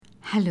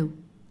Hello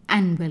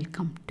and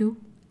welcome to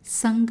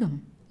Sangam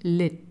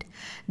Lit.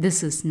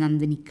 This is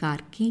Nandini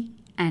Karki,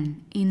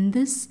 and in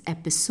this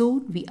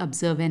episode we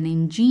observe an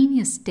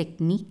ingenious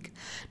technique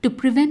to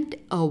prevent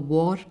a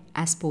war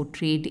as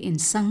portrayed in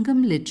Sangam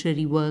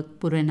literary work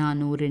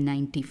Purananuru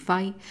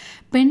 95,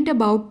 penned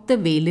about the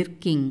Velir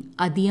king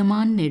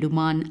Adiyaman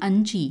Neduman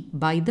Anji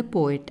by the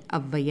poet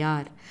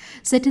Avvayar.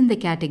 Set in the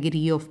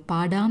category of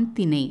Padam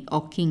Thinai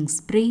or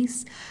King's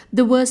Praise,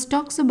 the verse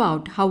talks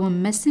about how a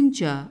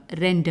messenger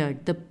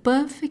rendered the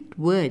perfect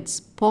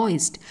words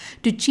poised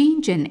to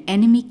change an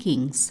enemy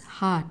king's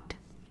heart.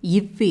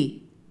 இவ்வே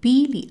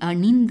பீலி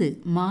அணிந்து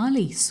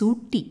மாலை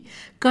சூட்டி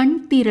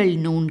கண்திரள்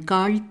known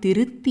கால்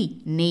திருத்தி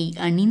நெய்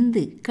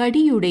அணிந்து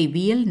கடியுடை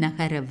வியல்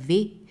நகரவ்வே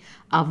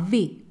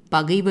அவ்வே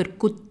பகைவர்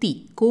குத்தி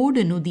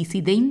கோடு நுதி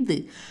சிதைந்து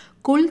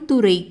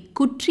கொள்துறை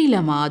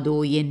குற்றிலமாதோ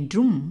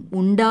என்றும்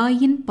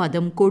உண்டாயின்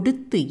பதம்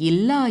கொடுத்து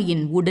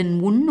இல்லாயின் உடன்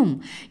உண்ணும்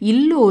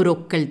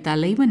இல்லோரொக்கல்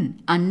தலைவன்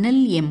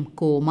அண்ணல் M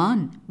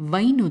Koman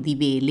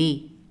வைநுதிவேலே.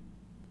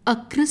 A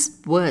crisp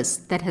verse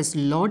that has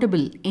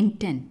laudable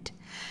intent.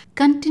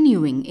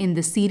 Continuing in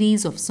the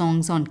series of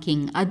songs on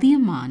King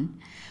Adiyaman,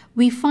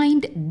 we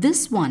find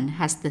this one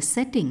has the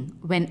setting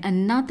when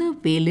another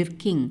Velir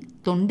king,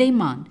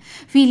 Tondaiman,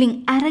 feeling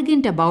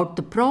arrogant about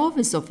the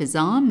prowess of his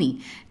army,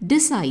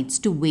 decides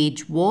to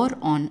wage war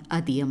on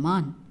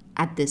Adiyaman.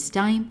 At this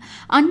time,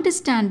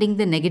 understanding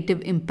the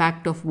negative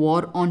impact of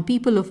war on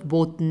people of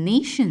both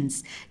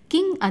nations,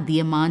 King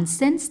Adiyaman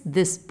sends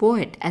this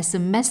poet as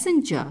a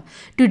messenger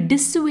to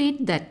dissuade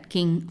that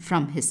king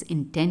from his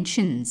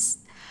intentions.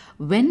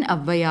 When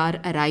Avvayar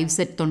arrives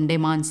at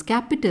Tondaiman's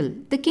capital,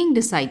 the king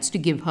decides to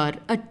give her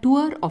a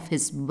tour of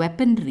his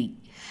weaponry.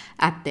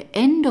 At the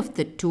end of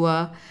the tour,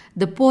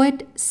 the poet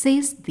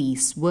says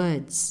these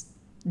words: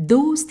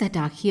 "Those that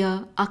are here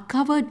are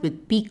covered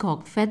with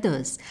peacock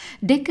feathers,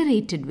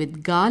 decorated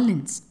with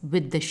garlands,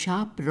 with the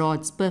sharp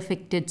rods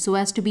perfected so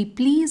as to be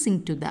pleasing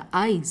to the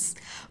eyes,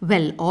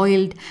 well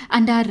oiled,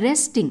 and are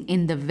resting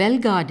in the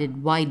well-guarded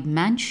wide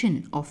mansion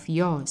of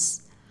yours.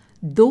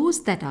 Those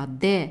that are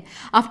there,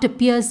 after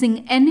piercing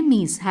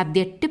enemies, have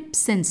their tips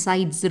and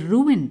sides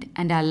ruined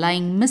and are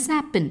lying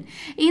mishapen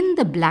in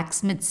the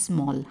blacksmith's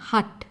small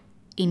hut.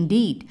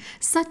 Indeed,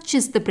 such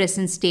is the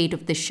present state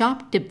of the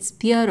sharp-tipped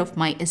spear of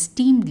my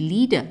esteemed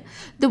leader,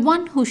 the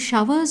one who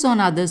showers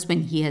on others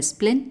when he has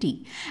plenty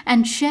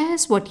and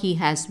shares what he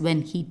has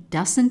when he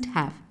doesn't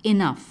have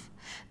enough,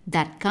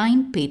 that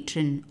kind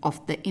patron of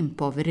the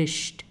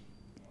impoverished."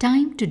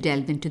 Time to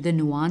delve into the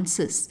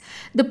nuances.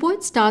 The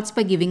poet starts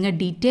by giving a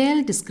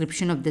detailed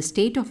description of the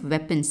state of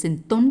weapons in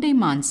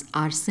Tondaiman's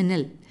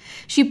arsenal.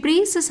 She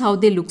praises how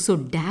they look so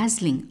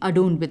dazzling,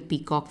 adorned with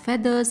peacock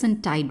feathers and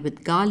tied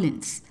with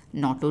garlands.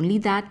 Not only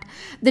that,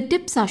 the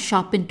tips are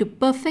sharpened to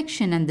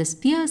perfection and the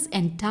spears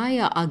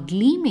entire are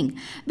gleaming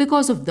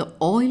because of the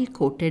oil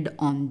coated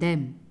on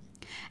them.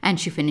 And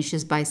she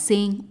finishes by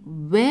saying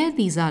where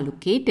these are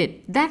located,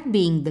 that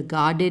being the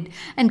guarded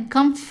and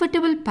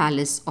comfortable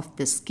palace of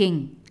this king.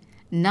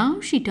 Now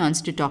she turns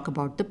to talk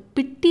about the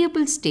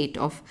pitiable state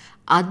of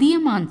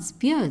Adiyaman's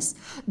spears,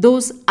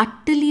 those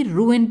utterly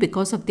ruined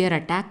because of their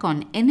attack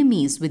on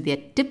enemies, with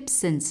their tips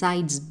and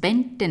sides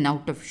bent and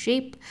out of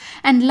shape,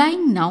 and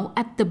lying now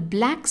at the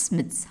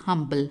blacksmith's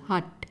humble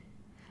hut.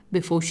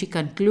 Before she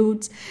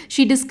concludes,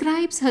 she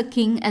describes her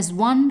king as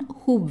one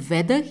who,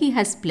 whether he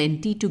has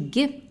plenty to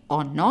give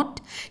or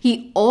not, he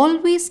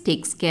always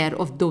takes care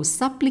of those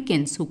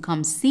supplicants who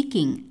come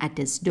seeking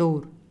at his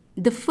door.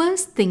 The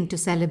first thing to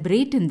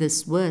celebrate in this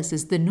verse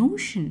is the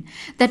notion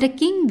that a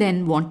king then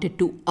wanted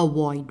to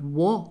avoid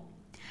war.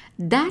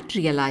 That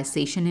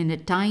realization in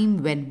a time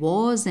when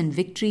wars and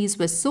victories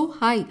were so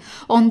high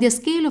on their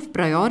scale of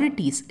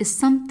priorities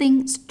is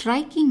something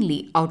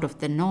strikingly out of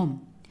the norm.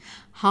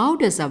 How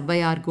does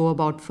Avvayar go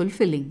about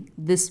fulfilling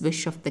this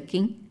wish of the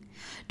king?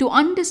 To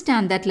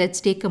understand that,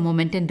 let's take a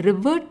moment and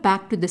revert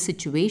back to the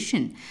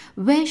situation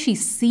where she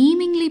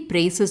seemingly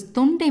praises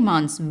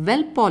Tondaiman's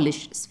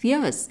well-polished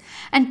spears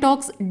and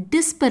talks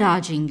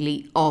disparagingly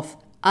of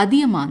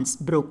Adiyaman's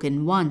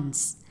broken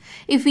ones.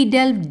 If we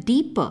delve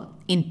deeper,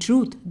 in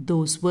truth,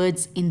 those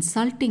words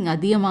insulting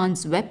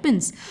Adiyaman's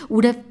weapons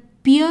would have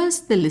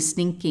pierced the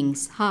listening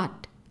king's heart.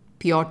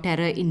 Pure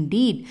terror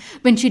indeed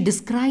when she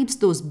describes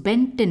those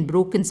bent and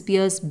broken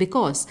spears,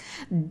 because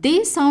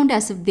they sound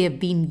as if they have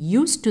been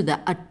used to the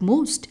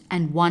utmost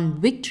and won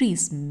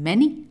victories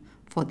many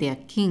for their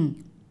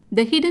king.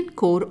 The hidden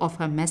core of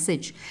her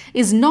message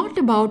is not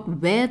about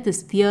where the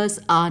spears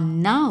are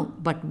now,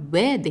 but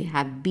where they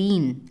have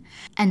been.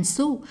 And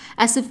so,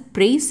 as if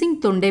praising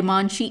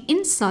Tondaiman, she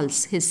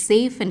insults his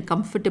safe and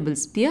comfortable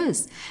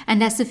spears,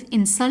 and as if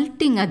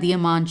insulting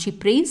Adiyaman, she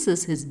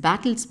praises his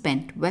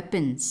battle-spent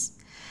weapons.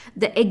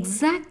 The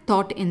exact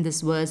thought in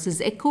this verse is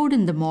echoed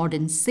in the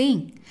modern saying,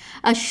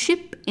 "A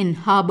ship in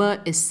harbor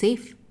is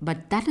safe,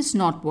 but that is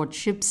not what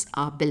ships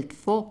are built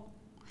for."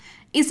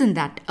 Isn't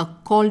that a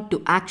call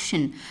to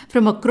action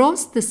from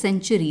across the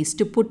centuries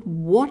to put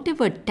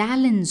whatever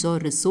talents or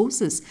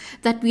resources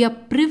that we are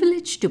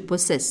privileged to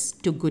possess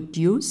to good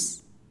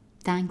use?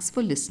 Thanks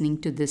for listening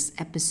to this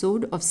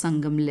episode of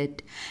Sangam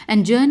Lit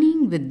and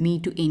journeying with me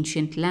to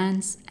ancient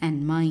lands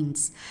and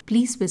minds.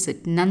 Please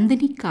visit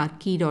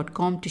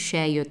nandinikarki.com to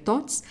share your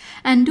thoughts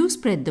and do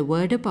spread the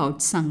word about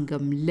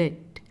Sangam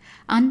Lit.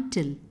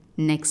 Until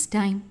next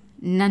time,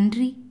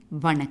 Nandri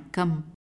Vanakkam.